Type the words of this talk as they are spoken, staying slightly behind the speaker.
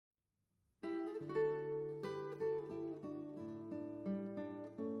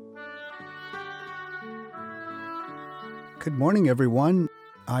Good morning, everyone.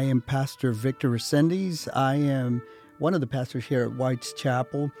 I am Pastor Victor Resendiz. I am one of the pastors here at White's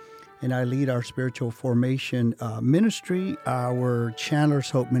Chapel, and I lead our spiritual formation ministry, our Chandler's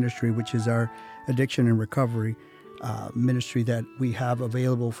Hope ministry, which is our addiction and recovery ministry that we have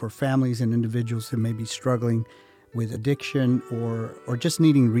available for families and individuals who may be struggling with addiction or just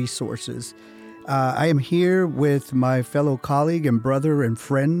needing resources. I am here with my fellow colleague and brother and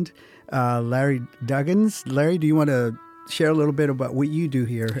friend, Larry Duggins. Larry, do you want to share a little bit about what you do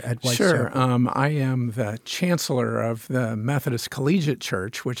here at White's Sure. Chapel? I am the chancellor of the Methodist Collegiate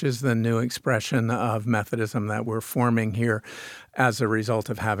Church, which is the new expression of Methodism that we're forming here as a result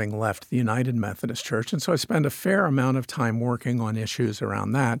of having left the United Methodist Church. And so I spend a fair amount of time working on issues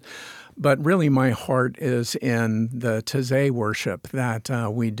around that. But really my heart is in the Taizé worship that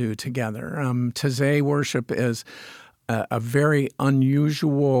we do together. Taizé worship is a very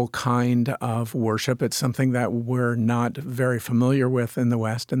unusual kind of worship. It's something that we're not very familiar with in the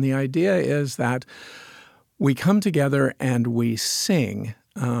West. And the idea is that we come together and we sing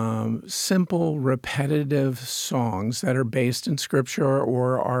simple, repetitive songs that are based in Scripture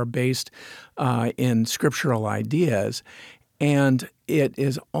or are based in scriptural ideas. And it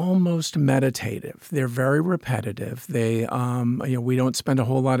is almost meditative. They're very repetitive. We don't spend a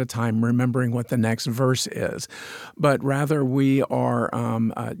whole lot of time remembering what the next verse is, but rather we are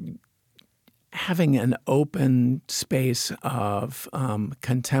having an open space of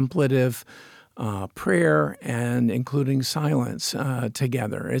contemplative prayer and including silence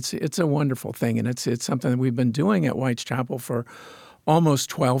together. It's a wonderful thing, and it's something that we've been doing at White's Chapel for almost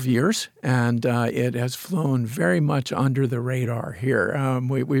 12 years, and it has flown very much under the radar here.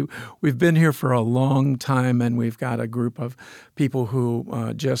 We've been here for a long time, and we've got a group of people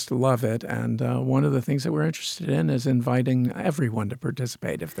who just love it. And one of the things that we're interested in is inviting everyone to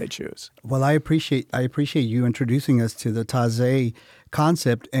participate if they choose. Well, I appreciate you introducing us to the Taizé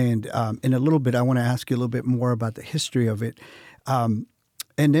concept, and in a little bit, I want to ask you a little bit more about the history of it. And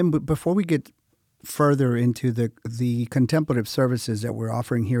then before we get further into the contemplative services that we're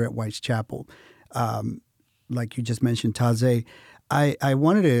offering here at White's Chapel, like you just mentioned, Taizé, I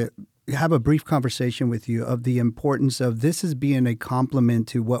wanted to have a brief conversation with you of the importance of this as being a complement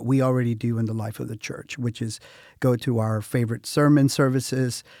to what we already do in the life of the church, which is go to our favorite sermon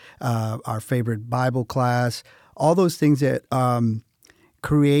services, our favorite Bible class, all those things that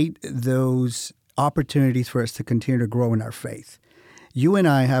create those opportunities for us to continue to grow in our faith. You and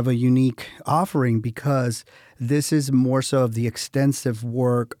I have a unique offering because this is more so of the extensive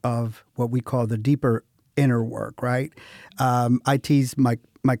work of what we call the deeper inner work, right? I tease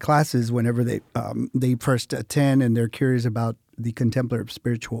my classes whenever they first attend and they're curious about the contemplative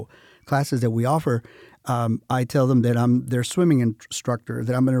spiritual classes that we offer. I tell them that I'm their swimming instructor,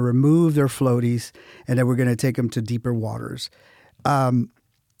 that I'm going to remove their floaties and that we're going to take them to deeper waters. To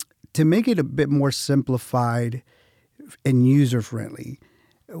make it a bit more simplified and user-friendly,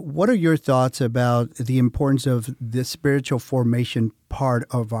 what are your thoughts about the importance of the spiritual formation part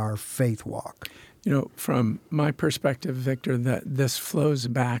of our faith walk? From my perspective, Victor, that this flows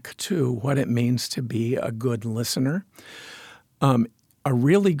back to what it means to be a good listener. A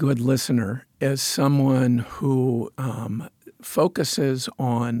really good listener is someone who focuses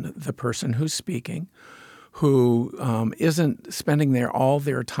on the person who's speaking, who isn't spending all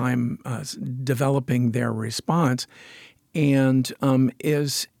their time developing their response, and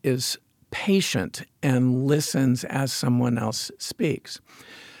is patient and listens as someone else speaks.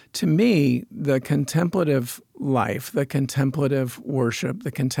 To me, the contemplative life, the contemplative worship,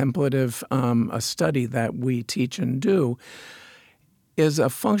 the contemplative study that we teach and do is a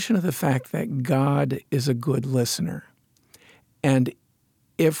function of the fact that God is a good listener. And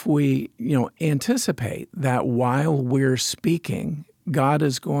if we, anticipate that while we're speaking, God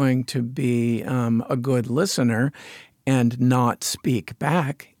is going to be a good listener and not speak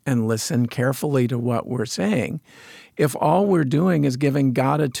back and listen carefully to what we're saying, if all we're doing is giving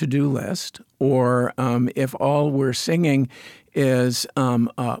God a to-do list, or if all we're singing is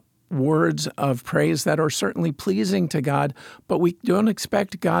words of praise that are certainly pleasing to God, but we don't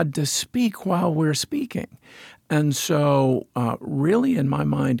expect God to speak while we're speaking. And so really, in my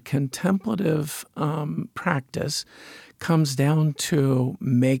mind, contemplative practice comes down to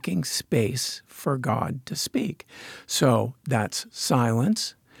making space for God to speak. So that's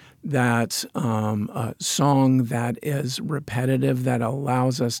silence. That's a song that is repetitive, that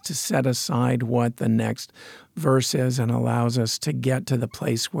allows us to set aside what the next verse is and allows us to get to the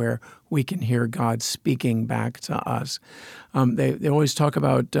place where we can hear God speaking back to us. They always talk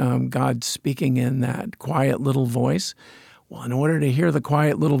about God speaking in that quiet little voice. Well, in order to hear the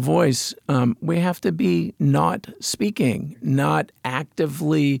quiet little voice, we have to be not speaking, not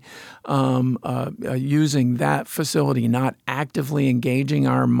actively using that facility, not actively engaging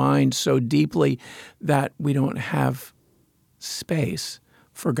our mind so deeply that we don't have space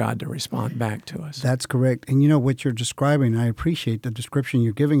for God to respond back to us. That's correct. And you know what you're describing, I appreciate the description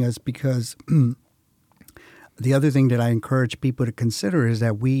you're giving us, because the other thing that I encourage people to consider is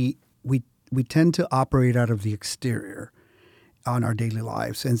that we tend to operate out of the exterior on our daily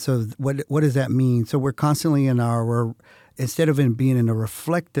lives. And so what does that mean? So we're constantly instead of being in a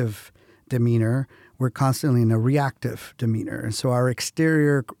reflective demeanor, we're constantly in a reactive demeanor. And so our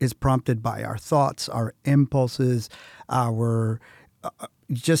exterior is prompted by our thoughts, our impulses, our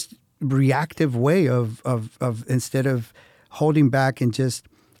just reactive way of instead of holding back and just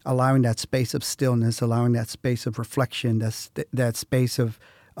allowing that space of stillness, allowing that space of reflection, that space of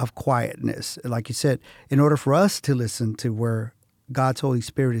quietness. Like you said, in order for us to listen to where God's Holy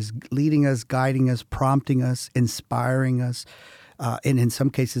Spirit is leading us, guiding us, prompting us, inspiring us, and in some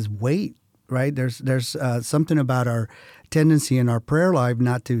cases, wait, right? There's something about our tendency in our prayer life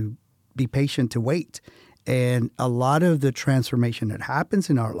not to be patient to wait. And a lot of the transformation that happens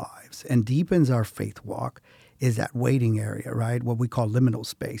in our lives and deepens our faith walk is that waiting area, right? What we call liminal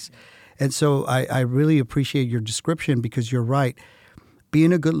space. And so I really appreciate your description, because you're right.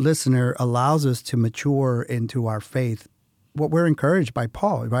 Being a good listener allows us to mature into our faith. What we're encouraged by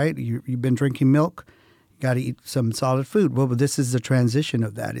Paul, right? You've been drinking milk, you got to eat some solid food. Well, but this is the transition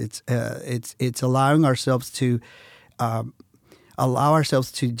of that. It's allowing ourselves to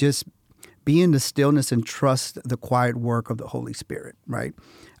just be in the stillness and trust the quiet work of the Holy Spirit, right?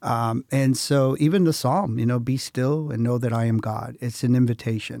 And so even the Psalm, be still and know that I am God. It's an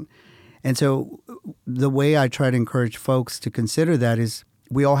invitation. And so the way I try to encourage folks to consider that is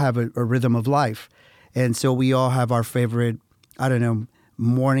we all have a rhythm of life. And so we all have our favorite,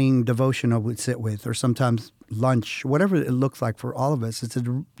 morning devotional we'd sit with, or sometimes lunch, whatever it looks like for all of us. It's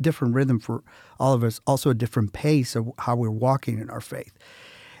a different rhythm for all of us, also a different pace of how we're walking in our faith.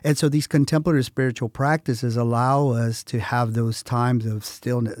 And so these contemplative spiritual practices allow us to have those times of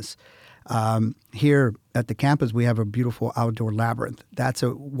stillness. Here at the campus, we have a beautiful outdoor labyrinth. That's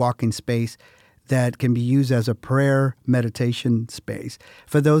a walking space that can be used as a prayer meditation space.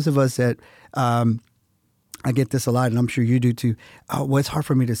 For those of us that, I get this a lot, and I'm sure you do too, it's hard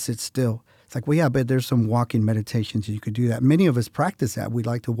for me to sit still. It's like, well, yeah, but there's some walking meditations you could do that. Many of us practice that. We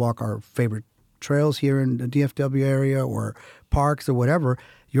like to walk our favorite trails here in the DFW area or parks or whatever.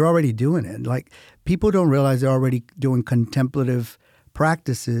 You're already doing it. Like, people don't realize they're already doing contemplative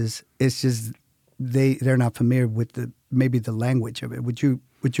practices. It's just they're not familiar with maybe the language of it. Would you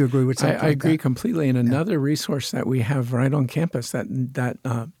agree with something like that? I agree completely. And another resource that we have right on campus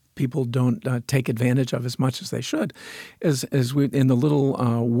that people don't take advantage of as much as they should is we in the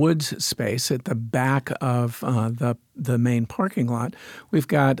little woods space at the back of the main parking lot. We've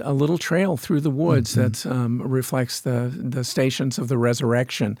got a little trail through the woods that reflects the stations of the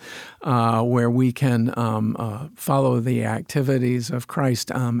resurrection, where we can follow the activities of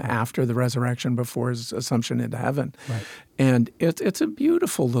Christ after the resurrection, before his assumption into heaven. Right. And it's a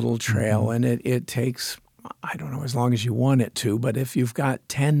beautiful little trail, and it takes, I don't know, as long as you want it to, but if you've got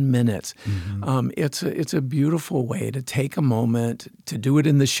 10 minutes, it's a beautiful way to take a moment, to do it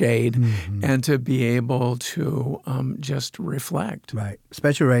in the shade, and to be able to just reflect. Right.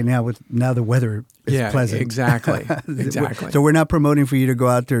 Especially right now, now the weather is pleasant. Exactly. Exactly. So we're not promoting for you to go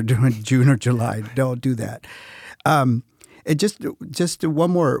out there during June or July. Don't do that. And just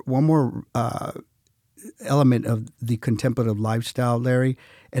one more element of the contemplative lifestyle, Larry,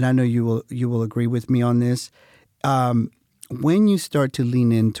 and I know you will agree with me on this. When you start to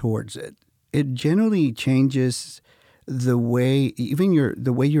lean in towards it, it generally changes the way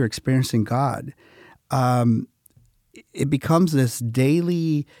you're experiencing God. It becomes this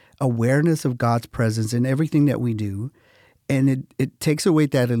daily awareness of God's presence in everything that we do, and it takes away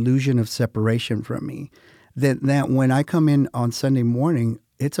that illusion of separation from me. That when I come in on Sunday morning,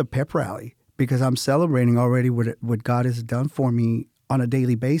 it's a pep rally, because I'm celebrating already what God has done for me on a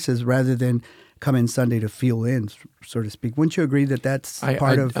daily basis, rather than come in Sunday to feel in, so to speak. Wouldn't you agree that that's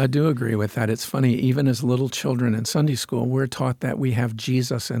part of... I do agree with that. It's funny, even as little children in Sunday school, we're taught that we have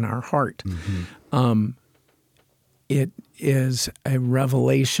Jesus in our heart. It is a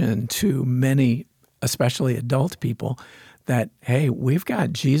revelation to many, especially adult people, that, hey, we've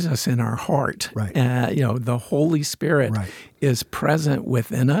got Jesus in our heart. Right. The Holy Spirit is present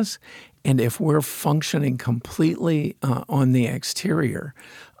within us. And if we're functioning completely on the exterior,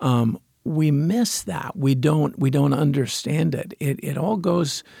 we miss that. We don't understand it. It all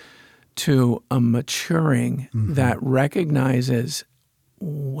goes to a maturing that recognizes,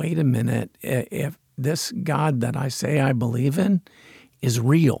 wait a minute, if this God that I say I believe in is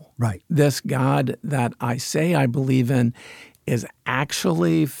real. Right. This God that I say I believe in is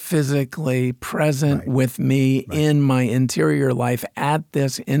actually physically present with me in my interior life at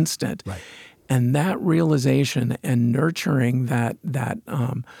this instant. Right. And that realization and nurturing that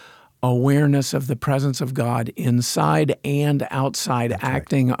awareness of the presence of God inside and outside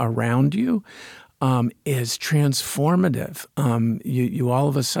acting around you is transformative. You all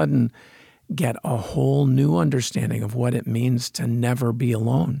of a sudden get a whole new understanding of what it means to never be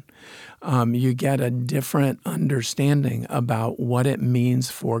alone. You get a different understanding about what it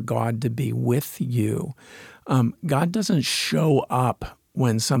means for God to be with you. God doesn't show up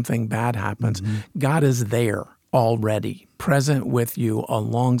when something bad happens. God is there already, present with you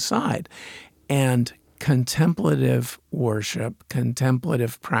alongside. And contemplative worship,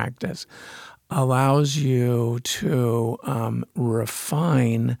 contemplative practice allows you to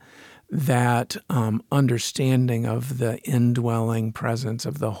refine that understanding of the indwelling presence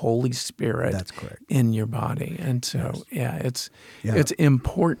of the Holy Spirit That's correct. in your body. And so, it's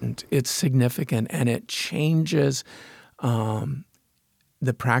important, it's significant, and it changes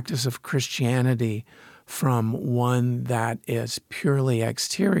the practice of Christianity from one that is purely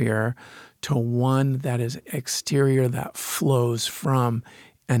exterior to one that is exterior that flows from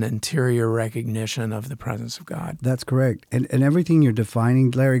an interior recognition of the presence of God. That's correct. And everything you're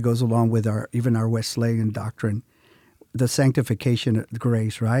defining, Larry, goes along with even our Wesleyan doctrine, the sanctification of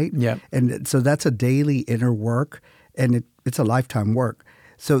grace, right? Yeah. And so that's a daily inner work, and it's a lifetime work.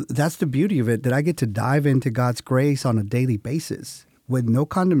 So that's the beauty of it, that I get to dive into God's grace on a daily basis with no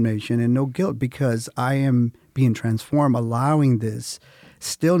condemnation and no guilt, because I am being transformed, allowing this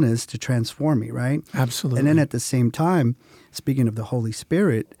stillness to transform me, right? Absolutely. And then at the same time, speaking of the Holy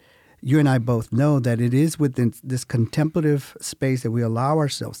Spirit, you and I both know that it is within this contemplative space that we allow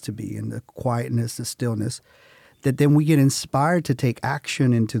ourselves to be in, the quietness, the stillness, that then we get inspired to take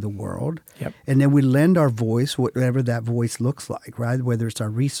action into the world. Yep. And then we lend our voice, whatever that voice looks like, right? Whether it's our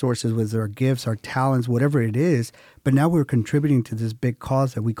resources, whether it's our gifts, our talents, whatever it is. But now we're contributing to this big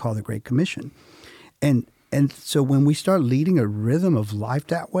cause that we call the Great Commission. And so when we start leading a rhythm of life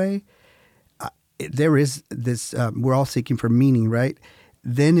that way, there is this, we're all seeking for meaning, right?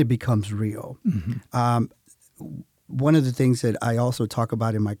 Then it becomes real. One of the things that I also talk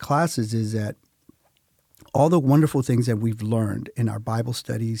about in my classes is that all the wonderful things that we've learned in our Bible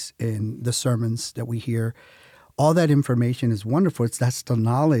studies, in the sermons that we hear, all that information is wonderful. That's the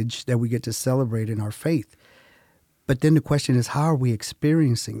knowledge that we get to celebrate in our faith. But then the question is, how are we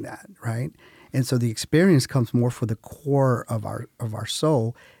experiencing that, right? And so the experience comes more for the core of our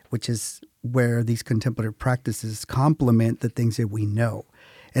soul, which is where these contemplative practices complement the things that we know.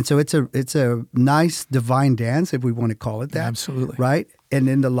 And so it's a nice divine dance, if we want to call it that. Absolutely. Right? And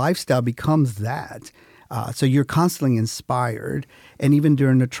then the lifestyle becomes that. So you're constantly inspired. And even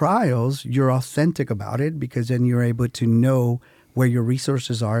during the trials, you're authentic about it, because then you're able to know where your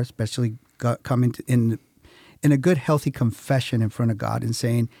resources are, especially coming in a good, healthy confession in front of God and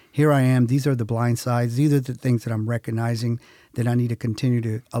saying, here I am, these are the blind sides, these are the things that I'm recognizing that I need to continue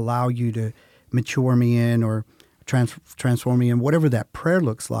to allow you to mature me in or transform me in, whatever that prayer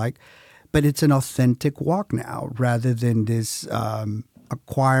looks like. But it's an authentic walk now, rather than this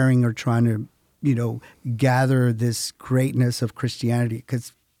acquiring or trying to, gather this greatness of Christianity,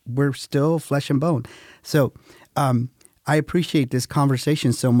 because we're still flesh and bone. So I appreciate this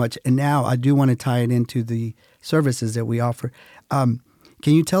conversation so much. And now I do want to tie it into the services that we offer. Can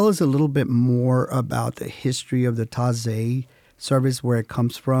you tell us a little bit more about the history of the Taizé service, where it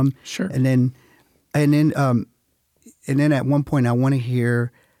comes from? Sure. And then at one point, I want to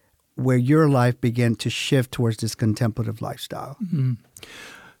hear where your life began to shift towards this contemplative lifestyle. Mm-hmm.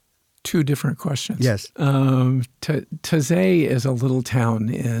 Two different questions. Yes. Taizé is a little town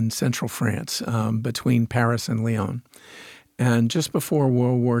in central France, between Paris and Lyon. And just before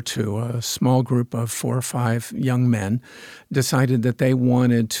World War II, a small group of 4 or 5 young men decided that they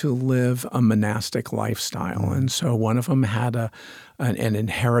wanted to live a monastic lifestyle. And so one of them had an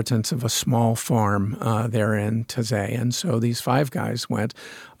inheritance of a small farm there in Taizé. And so these 5 guys went,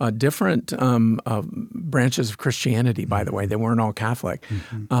 different branches of Christianity, by the way. They weren't all Catholic.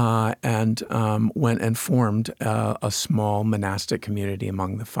 And went and formed a small monastic community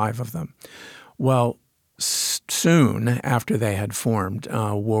among the 5 of them. Well, soon after they had formed,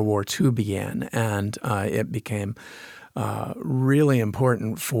 World War II began, and it became really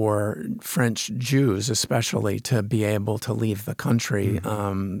important for French Jews, especially, to be able to leave the country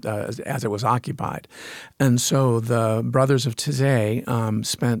as it was occupied. And so the Brothers of Taizé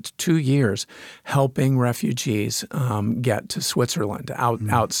spent 2 years helping refugees get to Switzerland,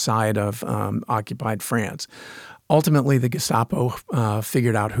 outside of occupied France. Ultimately, the Gestapo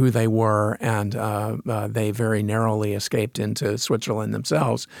figured out who they were, and they very narrowly escaped into Switzerland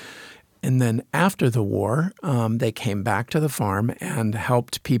themselves. And then after the war, they came back to the farm and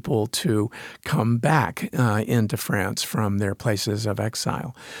helped people to come back into France from their places of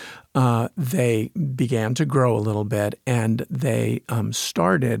exile. They began to grow a little bit, and they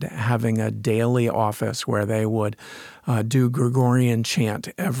started having a daily office where they would do Gregorian chant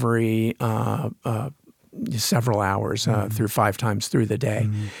every several hours through 5 times through the day.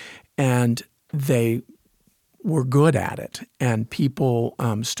 And they were good at it, and people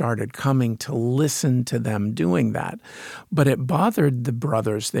started coming to listen to them doing that. But it bothered the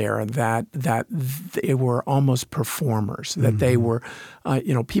brothers there that they were almost performers, that they were,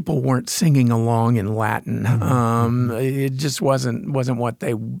 people weren't singing along in Latin. It just wasn't what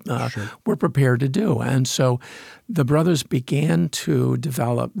they were prepared to do. And so the brothers began to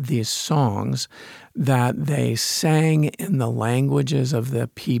develop these songs that they sang in the languages of the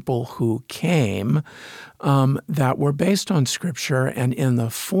people who came, that were based on Scripture and in the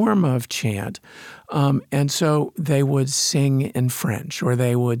form of chant. And so they would sing in French, or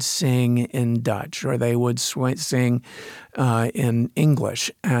they would sing in Dutch, or they would sing in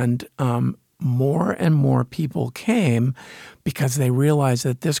English. And more and more people came because they realized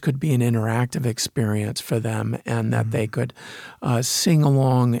that this could be an interactive experience for them, and that they could sing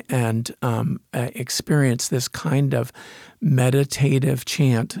along and experience this kind of meditative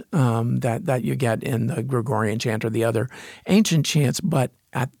chant that you get in the Gregorian chant or the other ancient chants, but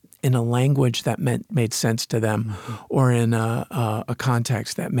in a language that made sense to them, or in a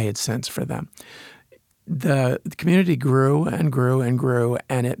context that made sense for them. The community grew and grew and grew,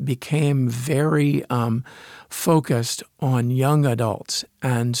 and it became very focused on young adults.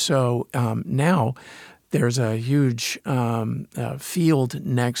 And so now there's a huge field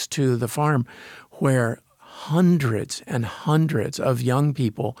next to the farm where hundreds and hundreds of young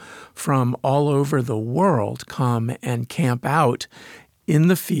people from all over the world come and camp out in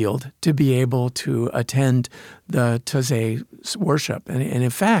the field to be able to attend the Taizé worship. And in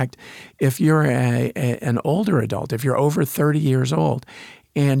fact, if you're an older adult, if you're over 30 years old,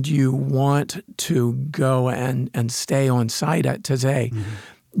 and you want to go and stay on site at Taizé,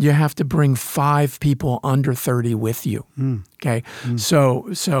 you have to bring 5 people under 30 with you. Okay, so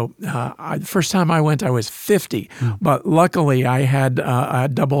the first time I went, I was 50, but luckily I had a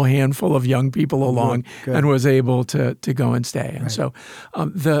double handful of young people along and was able to go and stay. And so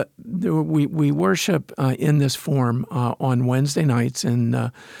we worship in this form on Wednesday nights in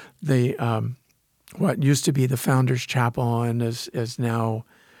the what used to be the Founders Chapel and is now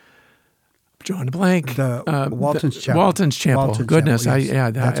drawing a blank. The Walton's Chapel. Walton's Chapel. Walton's Goodness, Chapel,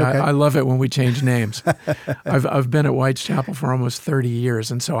 yes. I love it when we change names. I've been at White's Chapel for almost 30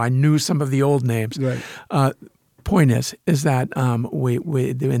 years, and so I knew some of the old names. Right. Point is that we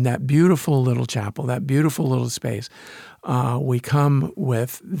in that beautiful little chapel, that beautiful little space, we come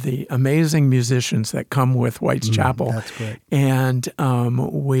with the amazing musicians that come with White's Chapel. That's great. And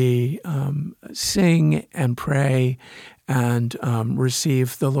we sing and pray and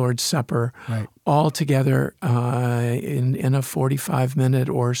receive the Lord's Supper all together in a 45-minute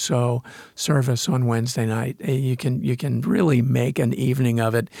or so service on Wednesday night. You can really make an evening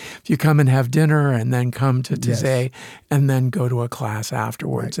of it if you come and have dinner and then come to Taizé and then go to a class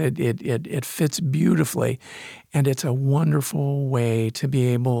afterwards. It fits beautifully, and it's a wonderful way to be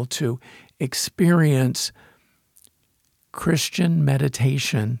able to experience Christian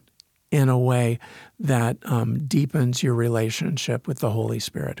meditation in a way that deepens your relationship with the Holy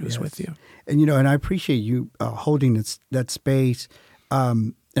Spirit who's with you. And, and I appreciate you holding that space.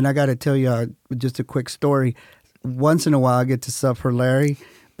 And I got to tell you just a quick story. Once in a while I get to sub for Larry,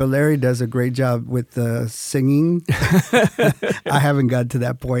 but Larry does a great job with the singing. I haven't gotten to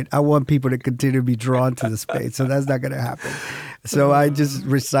that point. I want people to continue to be drawn to the space, so that's not going to happen. So I just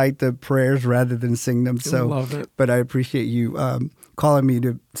recite the prayers rather than sing them. So, love it. But I appreciate you calling me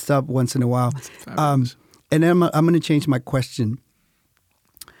to sub once in a while. And then I'm going to change my question.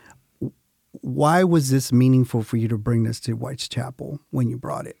 Why was this meaningful for you to bring this to White's Chapel when you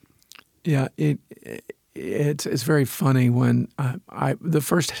brought it? Yeah, it's very funny when the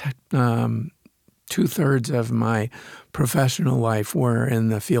first 2/3 of my professional life were in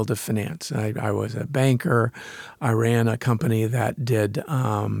the field of finance. I was a banker. I ran a company that did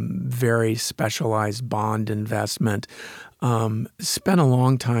very specialized bond investment. Spent a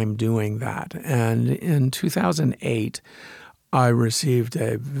long time doing that. And in 2008, I received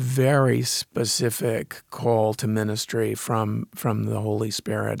a very specific call to ministry from the Holy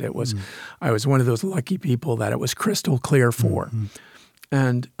Spirit. It was, I was one of those lucky people that it was crystal clear for. Mm-hmm.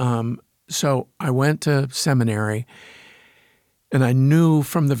 And so I went to seminary, and I knew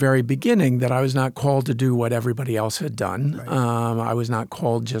from the very beginning that I was not called to do what everybody else had done. Right. I was not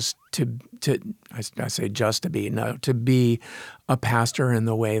called just I say just to be, no, to be a pastor in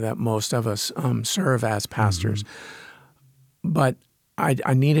the way that most of us serve as pastors. Mm-hmm. But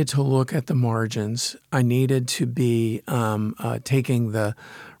I needed to look at the margins. I needed to be taking the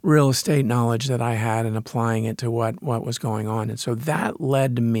real estate knowledge that I had and applying it to what was going on. And so that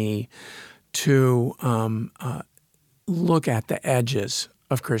led me to look at the edges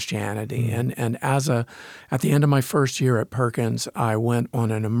of Christianity. Mm-hmm. And at the end of my first year at Perkins, I went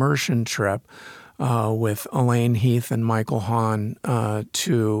on an immersion trip with Elaine Heath and Michael Hahn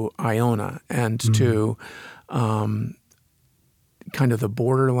to Iona and to kind of the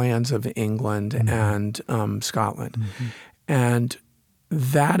borderlands of England and Scotland. Mm-hmm. And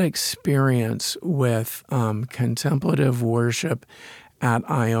that experience with contemplative worship at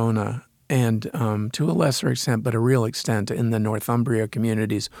Iona and to a lesser extent, but a real extent, in the Northumbria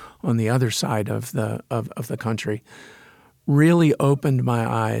communities on the other side of the country, really opened my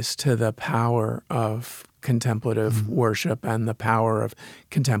eyes to the power of contemplative worship and the power of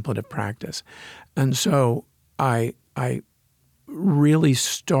contemplative practice. And so I really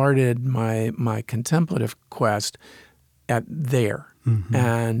started my contemplative quest at there. Mm-hmm.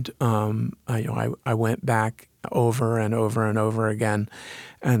 And I went back over and over and over again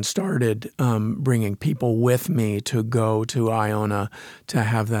and started bringing people with me to go to Iona to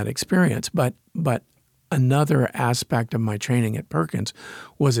have that experience. But another aspect of my training at Perkins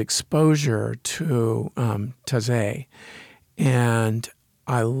was exposure to Taizé, and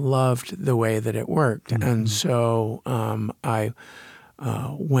I loved the way that it worked. Mm-hmm. And so I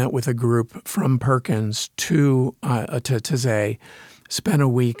went with a group from Perkins to Taizé, spent a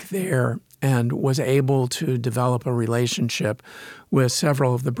week there, and was able to develop a relationship with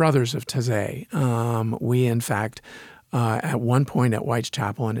several of the brothers of Taizé. We, in fact, at one point at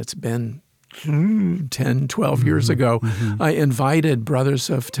Whitechapel, and it's been 10, 12 years ago, I invited brothers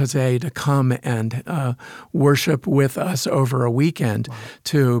of Taizé to come and worship with us over a weekend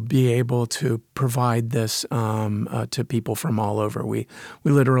to be able to provide this to people from all over. We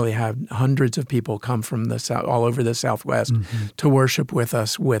literally had hundreds of people come from all over the Southwest to worship with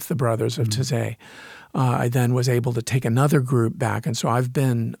us with the brothers of Taizé. I then was able to take another group back, and so I've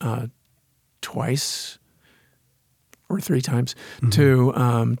been twice or three times to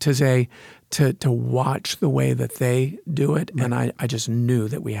Taizé to watch the way that they do it, and I just knew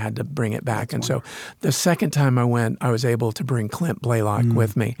that we had to bring it back. That's wonderful. So the second time I went, I was able to bring Clint Blaylock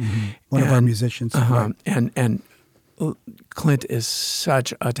with me. One of our musicians. Right. And Clint is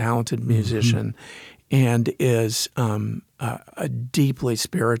such a talented musician and is a deeply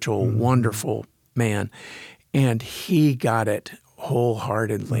spiritual, wonderful man, and he got it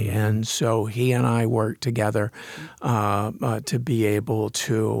wholeheartedly. And so he and I worked together to be able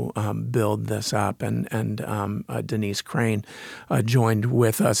to build this up. And Denise Crane joined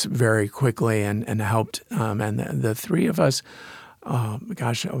with us very quickly and helped. And the three of us,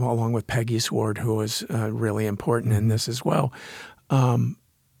 along with Peggy Sword, who was really important in this as well,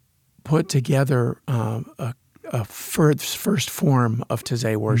 put together a first form of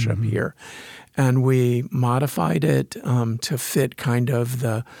Taizé worship here. And we modified it to fit kind of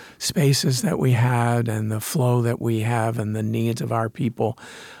the spaces that we had and the flow that we have and the needs of our people,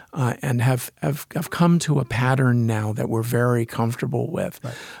 and have come to a pattern now that we're very comfortable with.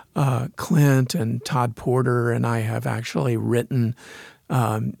 Right. Clint and Todd Porter and I have actually written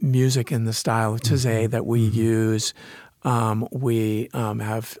music in the style of Taizé that we use. We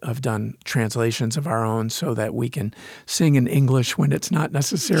have done translations of our own so that we can sing in English when it's not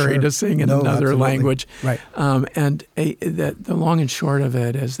necessary to sing in another language. Right. And the long and short of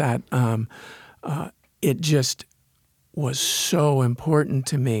it is that it just was so important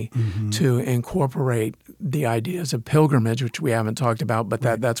to me to incorporate the ideas of pilgrimage, which we haven't talked about, but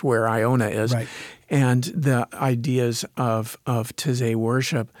that's where Iona is, and the ideas of Taizé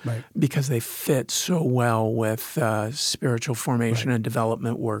worship, because they fit so well with spiritual formation and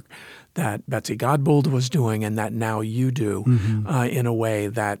development work that Betsy Godbold was doing and that now you do in a way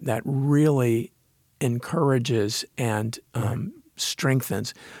that really encourages and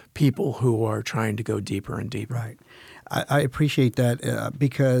strengthens people who are trying to go deeper and deeper. Right. I appreciate that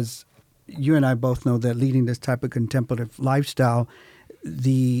because you and I both know that leading this type of contemplative lifestyle,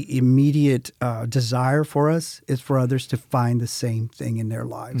 the immediate desire for us is for others to find the same thing in their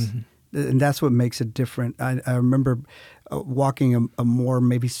lives. Mm-hmm. And that's what makes it different. I remember walking a more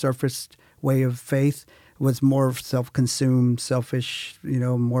maybe surface way of faith was more self-consumed, selfish,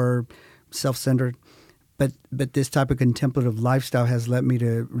 more self-centered. But this type of contemplative lifestyle has led me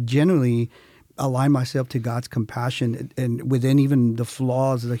to genuinely align myself to God's compassion and within even the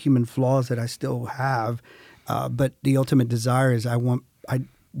flaws, the human flaws that I still have. But the ultimate desire is I want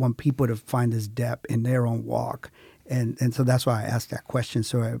people to find this depth in their own walk. And so that's why I asked that question.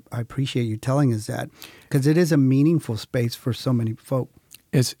 So I appreciate you telling us that because it is a meaningful space for so many folk.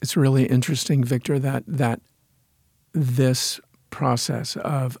 It's really interesting, Victor, that this process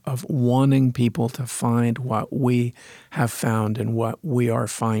of wanting people to find what we have found and what we are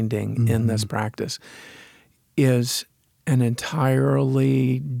finding mm-hmm. in this practice is an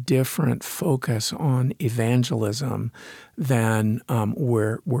entirely different focus on evangelism than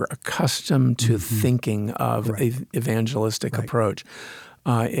we're accustomed to mm-hmm. thinking of an evangelistic approach.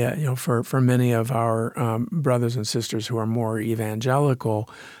 For many of our brothers and sisters who are more evangelical,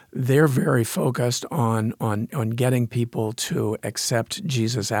 they're very focused on getting people to accept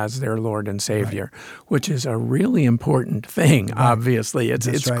Jesus as their Lord and Savior, which is a really important thing. Obviously,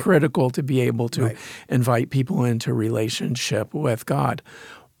 it's critical to be able to invite people into relationship with God.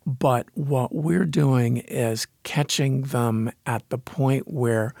 But what we're doing is catching them at the point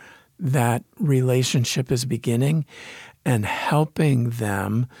where that relationship is beginning and helping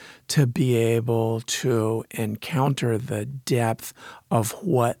them to be able to encounter the depth of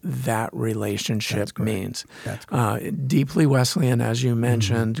what that relationship means. That's great. Deeply Wesleyan, as you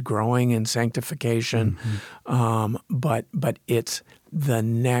mentioned, mm-hmm. growing in sanctification, mm-hmm. But it's the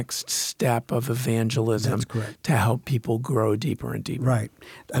next step of evangelism to help people grow deeper and deeper. Right.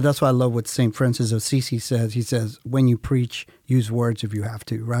 And that's why I love what St. Francis of Assisi says. He says, when you preach, use words if you have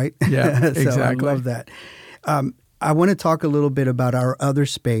to, right? Yeah, so exactly. I love that. I want to talk a little bit about our other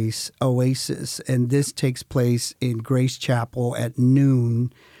space, Oasis, and this takes place in Grace Chapel at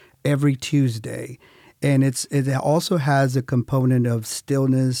noon every Tuesday. And it also has a component of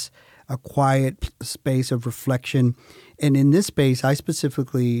stillness, a quiet space of reflection. And in this space, I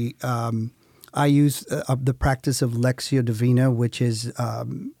specifically, I use the practice of Lectio Divina, which is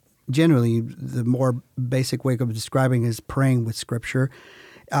generally the more basic way of describing is praying with Scripture.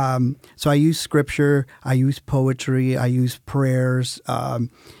 So I use Scripture, I use poetry, I use prayers,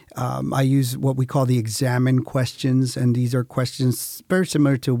 I use what we call the examine questions, and these are questions very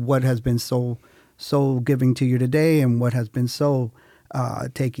similar to what has been soul giving to you today and what has been soul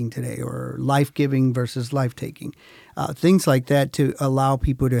taking today, or life-giving versus life-taking. Things like that to allow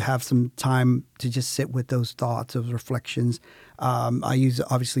people to have some time to just sit with those thoughts, those reflections. I use,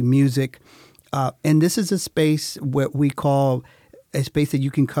 obviously, music. And this is a space what we call a space that you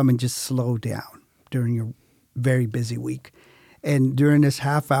can come and just slow down during your very busy week. And during this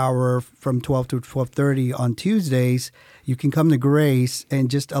half hour from 12 to 12:30 on Tuesdays, you can come to Grace and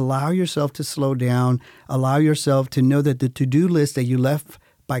just allow yourself to slow down, allow yourself to know that the to-do list that you left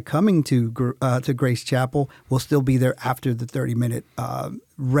by coming to Grace Chapel will still be there after the 30-minute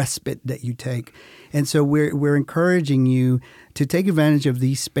respite that you take. And so we're encouraging you to take advantage of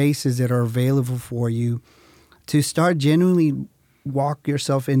these spaces that are available for you to start genuinely walk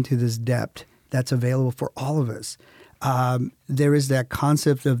yourself into this depth that's available for all of us. There is that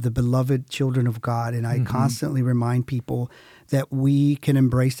concept of the beloved children of God, and I mm-hmm. constantly remind people that we can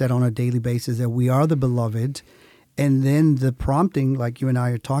embrace that on a daily basis, that we are the beloved. And then the prompting, like you and I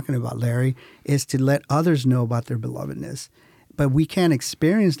are talking about, Larry, is to let others know about their belovedness. But we can't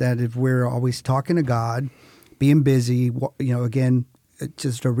experience that if we're always talking to God, being busy, again,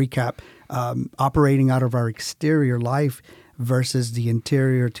 just to recap, operating out of our exterior life versus the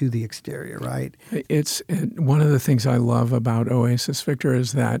interior to the exterior, right? It's one of the things I love about Oasis, Victor,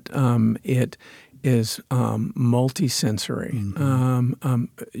 is that it is multisensory. Mm-hmm.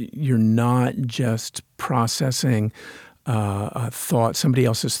 You're not just processing somebody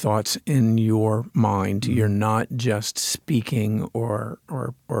else's thoughts in your mind. Mm-hmm. You're not just speaking or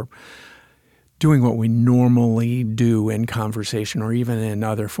doing what we normally do in conversation or even in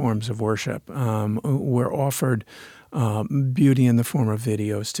other forms of worship. We're offered beauty in the form of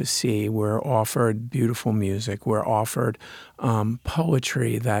videos to see. We're offered beautiful music. We're offered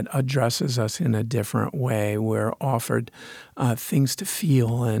poetry that addresses us in a different way. We're offered things to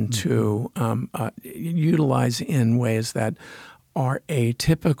feel and mm-hmm. to utilize in ways that are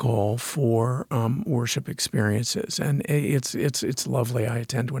atypical for worship experiences, and it's lovely. I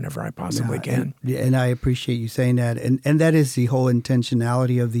attend whenever I possibly can. And I appreciate you saying that. And that is the whole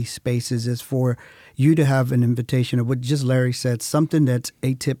intentionality of these spaces, is for you to have an invitation of what just Larry said, something that's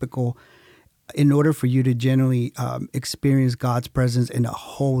atypical, in order for you to generally experience God's presence in a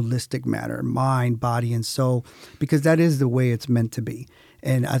holistic manner, mind, body, and soul, because that is the way it's meant to be.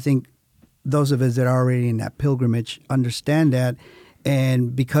 And I think those of us that are already in that pilgrimage understand that.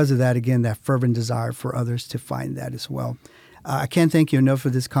 And because of that, again, that fervent desire for others to find that as well. I can't thank you enough for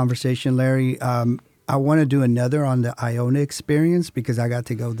this conversation, Larry. I want to do another on the Iona experience, because I got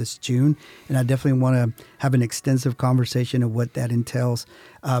to go this June, and I definitely want to have an extensive conversation of what that entails.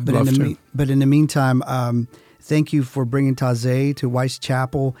 But in the meantime, thank you for bringing Taizé to Weiss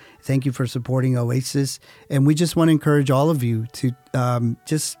Chapel. Thank you for supporting Oasis. And we just want to encourage all of you to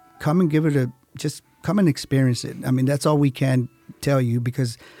just come and come and experience it. I mean, that's all we can tell you,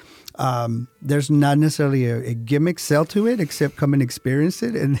 because there's not necessarily a gimmick sell to it, except come and experience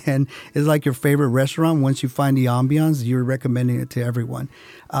it. And then it's like your favorite restaurant. Once you find the ambiance, you're recommending it to everyone.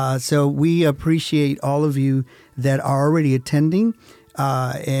 So we appreciate all of you that are already attending,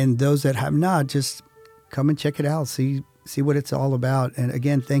 and those that have not, just come and check it out. See what it's all about. And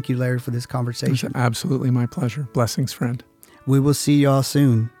again, thank you, Larry, for this conversation. It's absolutely my pleasure. Blessings, friend. We will see y'all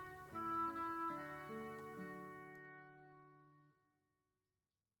soon.